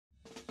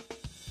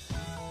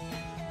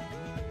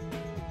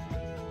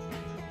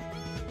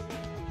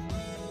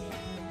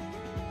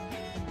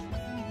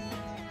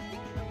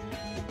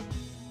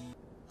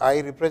I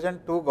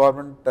represent two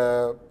government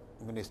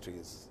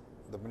ministries,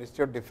 the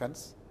Ministry of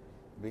Defence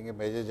being a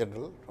Major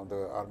General from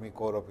the Army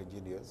Corps of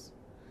Engineers,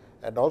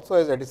 and also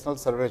as Additional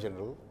Surveyor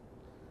General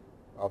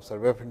of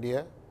Survey of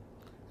India,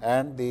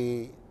 and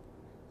the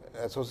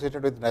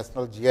associated with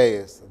National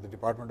GIS, the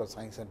Department of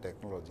Science and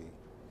Technology.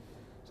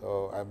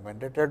 So, I am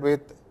mandated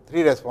with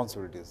three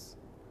responsibilities: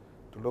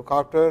 to look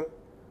after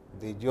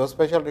the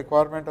geospatial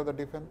requirement of the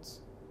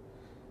defence,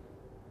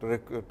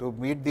 to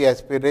meet the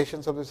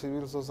aspirations of the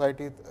civil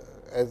society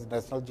as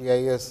National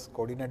GIS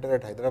coordinator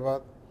at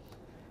Hyderabad,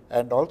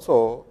 and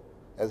also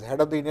as head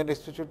of the Indian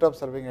Institute of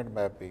Surveying and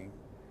Mapping,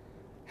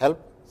 help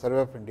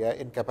Survey of India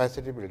in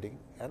capacity building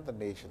and the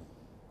nation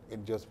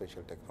in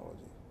geospatial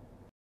technology.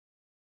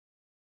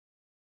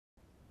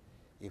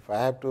 If I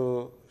have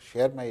to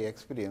share my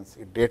experience,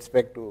 it dates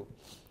back to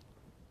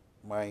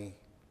my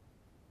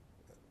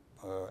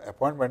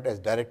appointment as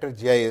Director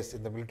GIS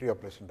in the Military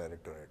Operation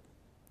Directorate.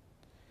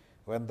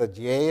 When the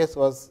GIS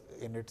was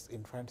in its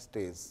infant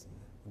stage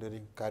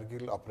during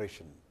Kargil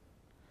operation,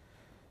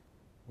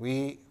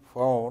 we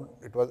found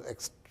it was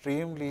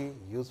extremely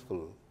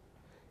useful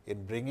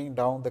in bringing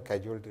down the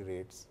casualty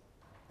rates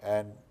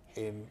and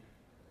in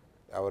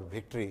our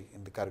victory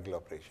in the Kargil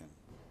operation.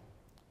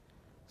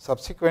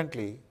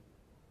 Subsequently,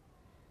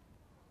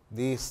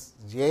 this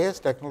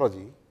GIS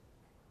technology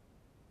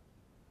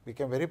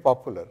became very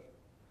popular,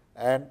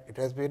 and it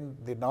has been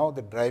now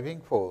the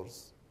driving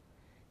force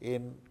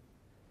in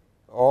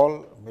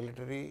all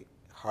military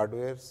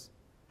hardwares,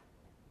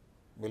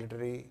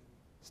 military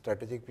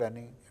strategic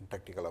planning and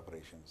tactical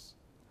operations.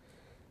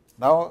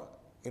 Now,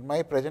 in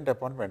my present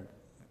appointment,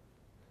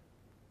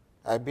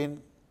 I have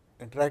been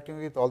interacting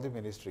with all the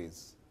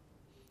ministries,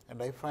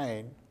 and I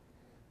find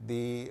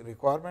the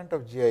requirement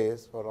of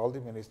GIS for all the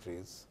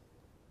ministries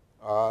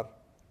are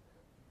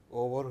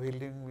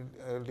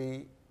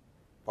overwhelmingly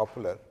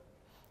popular,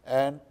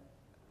 and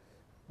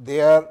they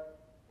are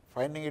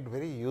finding it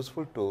very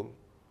useful tool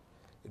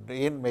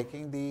in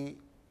making the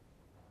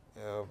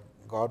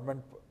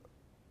government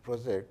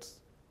projects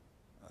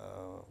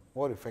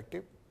more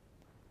effective,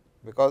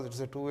 because it is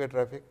a two-way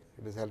traffic.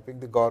 It is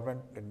helping the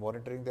government in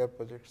monitoring their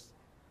projects,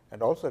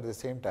 and also at the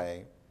same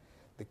time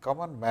the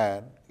common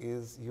man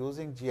is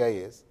using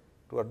GIS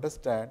to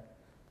understand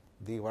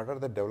what are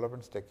the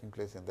developments taking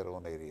place in their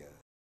own area.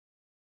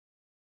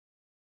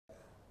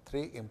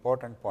 Three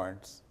important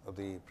points of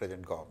the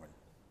present government: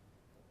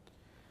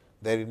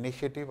 their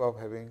initiative of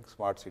having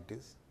smart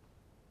cities,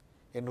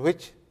 in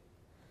which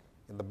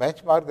in the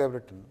benchmark they have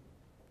written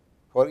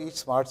for each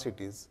smart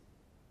cities,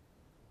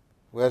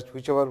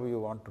 whichever we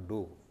want to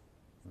do,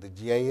 the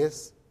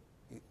GIS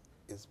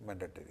is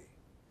mandatory.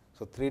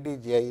 So,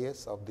 3D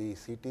GIS of the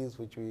cities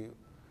which we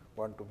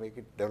want to make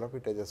it, develop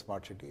it as a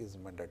smart city, is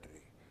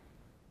mandatory.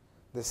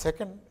 The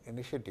second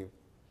initiative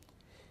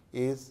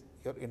is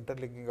your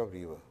interlinking of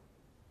river.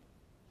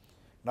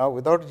 Now,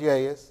 without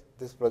GIS,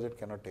 this project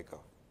cannot take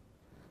off.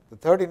 The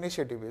third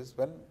initiative is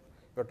when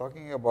you are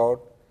talking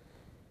about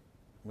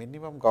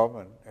minimum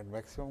government and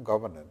maximum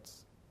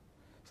governance.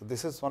 So,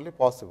 this is only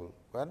possible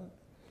when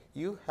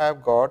you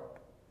have got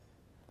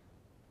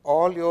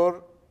all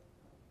your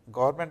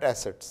government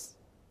assets,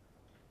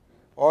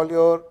 all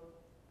your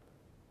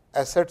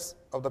assets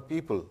of the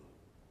people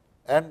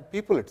and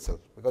people itself,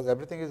 because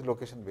everything is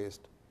location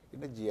based,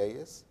 in a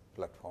GIS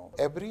platform.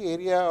 Every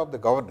area of the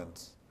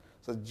governance,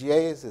 so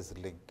GIS is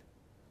linked.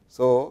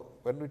 So,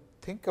 when we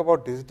think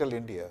about digital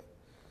India,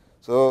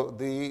 so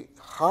the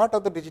heart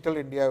of the digital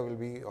India will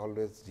be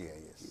always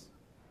GIS.